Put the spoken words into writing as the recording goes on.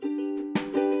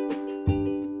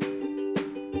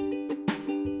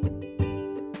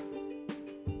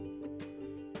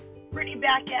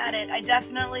back at it, I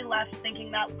definitely left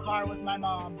thinking that car was my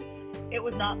mom. It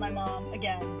was not my mom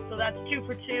again. So that's 2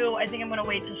 for 2. I think I'm going to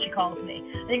wait till she calls me.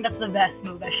 I think that's the best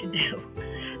move I should do.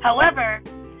 However,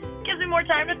 it gives me more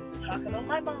time to talk about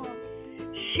my mom.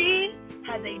 She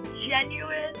has a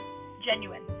genuine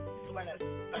is what I was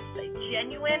about to say,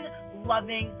 genuine,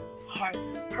 loving heart.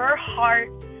 Her heart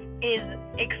is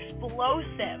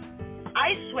explosive.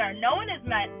 I swear, no one has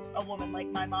met a woman like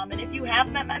my mom, and if you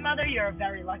have met my mother, you're a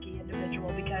very lucky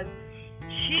individual, because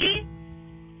she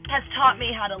has taught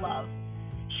me how to love.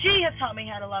 She has taught me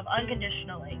how to love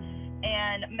unconditionally,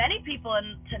 and many people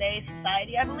in today's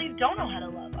society, I believe, don't know how to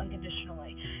love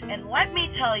unconditionally. And let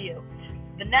me tell you,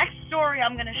 the next story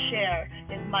I'm going to share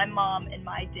is my mom and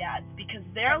my dad's, because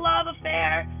their love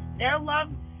affair, their love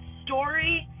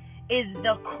story is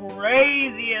the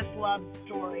craziest love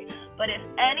story. But if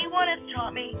anyone has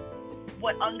taught me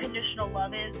what unconditional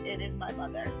love is, it is my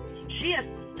mother. She has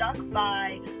stuck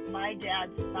by my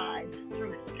dad's side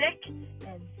through thick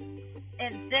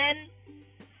and thin.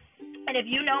 And if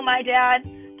you know my dad,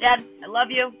 I love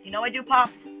you. You know I do, Pop.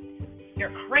 You're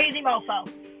a crazy mofo.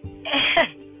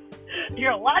 And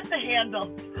you're a lot to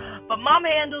handle. But Mom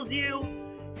handles you,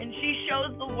 and she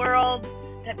shows the world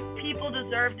that people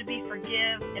deserve to be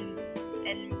forgiven,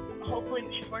 and hopefully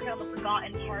she's working on the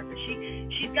forgotten part, but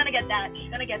she's gonna get that. She's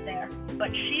gonna get there.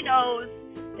 But she knows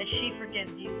that she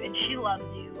forgives you and she loves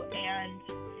you. And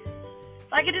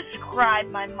if I could describe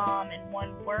my mom in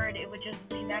one word, it would just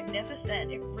be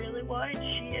magnificent. It really would.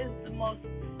 She is the most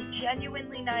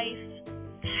genuinely nice,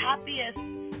 happiest,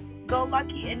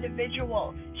 go-lucky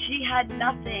individual. She had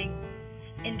nothing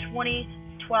in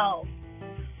 2012.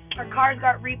 Her cars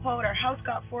got repoed, her house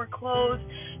got foreclosed,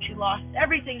 she lost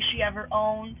everything she ever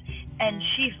owned, and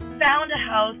she found a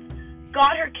house,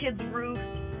 got her kids roofed,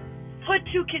 put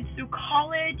 2 kids through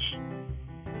college,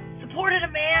 supported a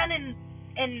man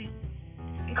and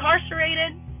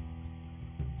incarcerated.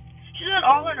 She did it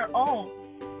all on her own.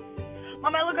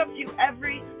 Mom, I look up to you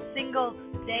every single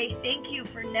day. Thank you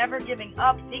for never giving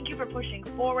up. Thank you for pushing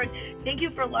forward. Thank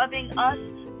you for loving us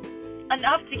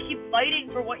enough to keep fighting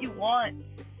for what you want.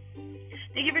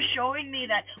 Thank you for showing me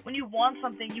that when you want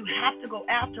something, you have to go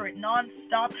after it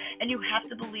nonstop, and you have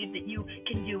to believe that you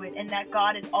can do it, and that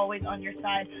God is always on your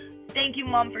side. Thank you,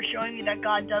 Mom, for showing me that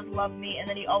God does love me, and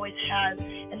that He always has,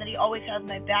 and that He always has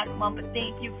my back, Mom. But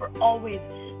thank you for always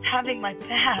having my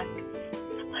back.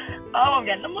 Oh, I'm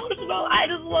getting emotional. I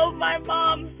just love my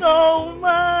mom so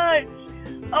much.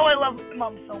 Oh, I love my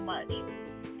mom so much.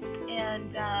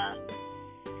 And I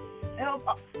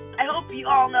hope you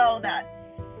all know that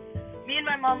me and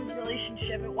my mom's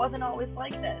relationship, it wasn't always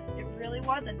like this. It really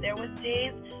wasn't. There was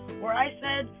days where I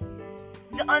said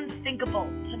the unthinkable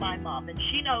to my mom, and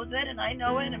she knows it, and I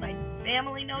know it, and my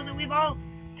family knows it. We've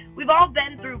all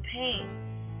been through pain.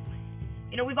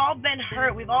 You know, we've all been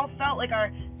hurt. We've all felt like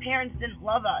our parents didn't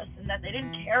love us and that they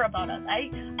didn't care about us. I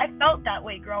felt that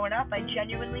way growing up. I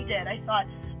genuinely did. I thought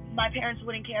my parents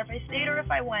wouldn't care if I stayed or if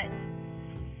I went.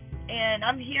 And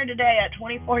I'm here today at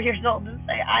 24 years old to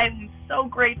say I'm so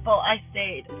grateful I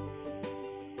stayed.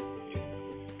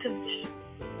 Because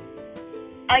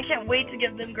I can't wait to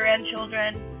give them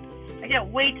grandchildren. I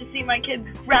can't wait to see my kids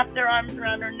wrap their arms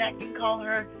around her neck and call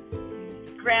her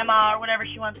grandma or whatever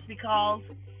she wants to be called.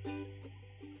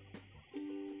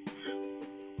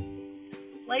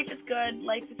 Life is good.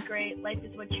 Life is great. Life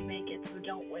is what you make it, so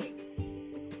don't wait.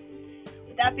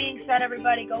 With that being said,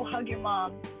 everybody, go hug your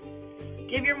mom.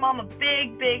 Give your mom a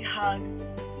big, big hug.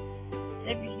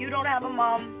 If you don't have a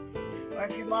mom, or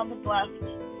if your mom is left,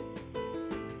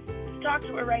 just talk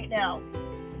to her right now.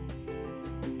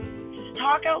 Just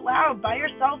talk out loud by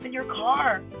yourself in your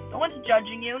car. No one's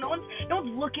judging you. No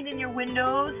one's looking in your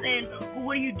windows saying, well,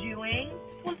 what are you doing?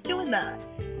 No one's doing that.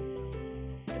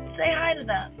 Just say hi to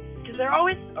them, because they're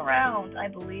always around, I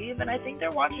believe, and I think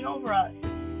they're watching over us.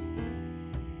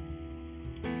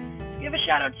 So give a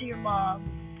shout out to your mom.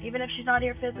 Even if she's not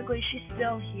here physically, she's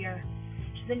still here.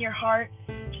 She's in your heart.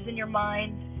 She's in your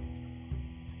mind.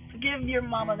 So give your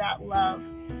mama that love.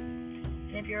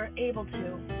 And if you're able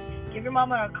to, give your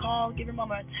mama a call, give your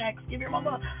mama a text, give your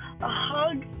mama a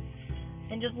hug,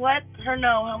 and just let her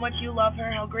know how much you love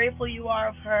her, how grateful you are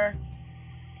of her,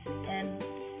 and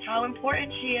how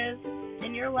important she is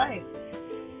in your life.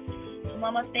 So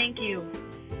mama, thank you.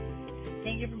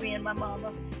 Thank you for being my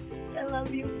mama. I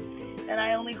love you. And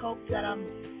I only hope that I'm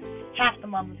half the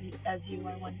mom as you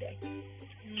are one day.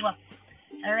 Mwah.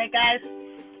 All right, guys.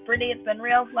 Brittany, it's been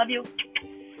real. Love you.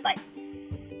 Bye.